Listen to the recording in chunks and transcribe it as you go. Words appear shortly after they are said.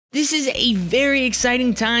This is a very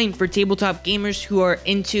exciting time for tabletop gamers who are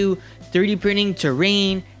into 3D printing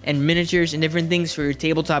terrain and miniatures and different things for your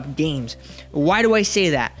tabletop games. Why do I say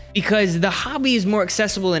that? Because the hobby is more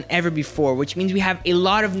accessible than ever before, which means we have a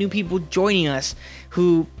lot of new people joining us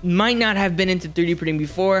who might not have been into 3D printing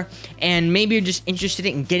before, and maybe you're just interested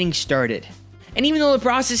in getting started. And even though the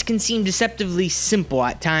process can seem deceptively simple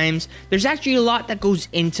at times, there's actually a lot that goes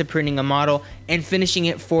into printing a model and finishing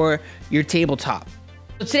it for your tabletop.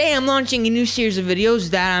 So today I'm launching a new series of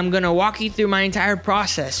videos that I'm going to walk you through my entire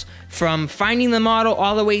process, from finding the model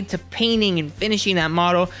all the way to painting and finishing that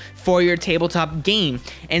model for your tabletop game.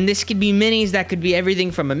 And this could be minis that could be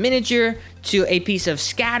everything from a miniature to a piece of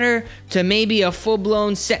scatter to maybe a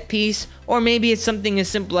full-blown set piece, or maybe it's something as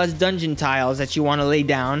simple as dungeon tiles that you want to lay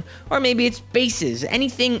down, or maybe it's bases,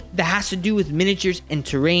 anything that has to do with miniatures and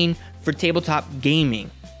terrain for tabletop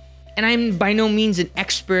gaming. And I'm by no means an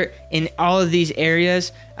expert in all of these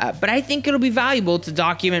areas, but I think it'll be valuable to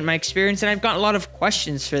document my experience, and I've got a lot of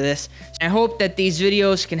questions for this. I hope that these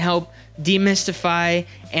videos can help demystify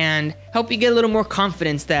and help you get a little more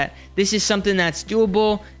confidence that this is something that's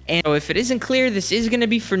doable. And if it isn't clear, this is going to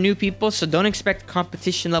be for new people, so don't expect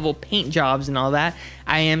competition level paint jobs and all that.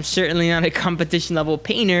 I am certainly not a competition level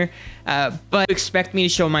painter, but expect me to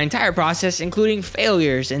show my entire process, including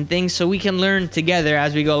failures and things, so we can learn together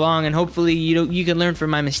as we go along, and hopefully you can learn from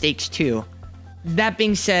my mistakes too. That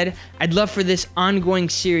being said, I'd love for this ongoing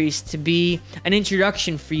series to be an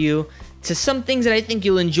introduction for you to some things that I think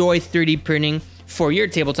you'll enjoy 3D printing for your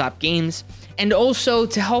tabletop games, and also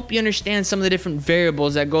to help you understand some of the different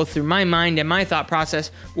variables that go through my mind and my thought process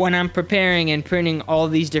when I'm preparing and printing all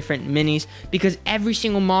these different minis, because every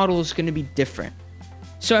single model is going to be different.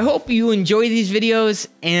 So I hope you enjoy these videos,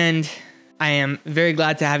 and I am very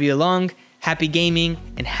glad to have you along. Happy gaming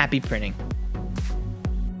and happy printing.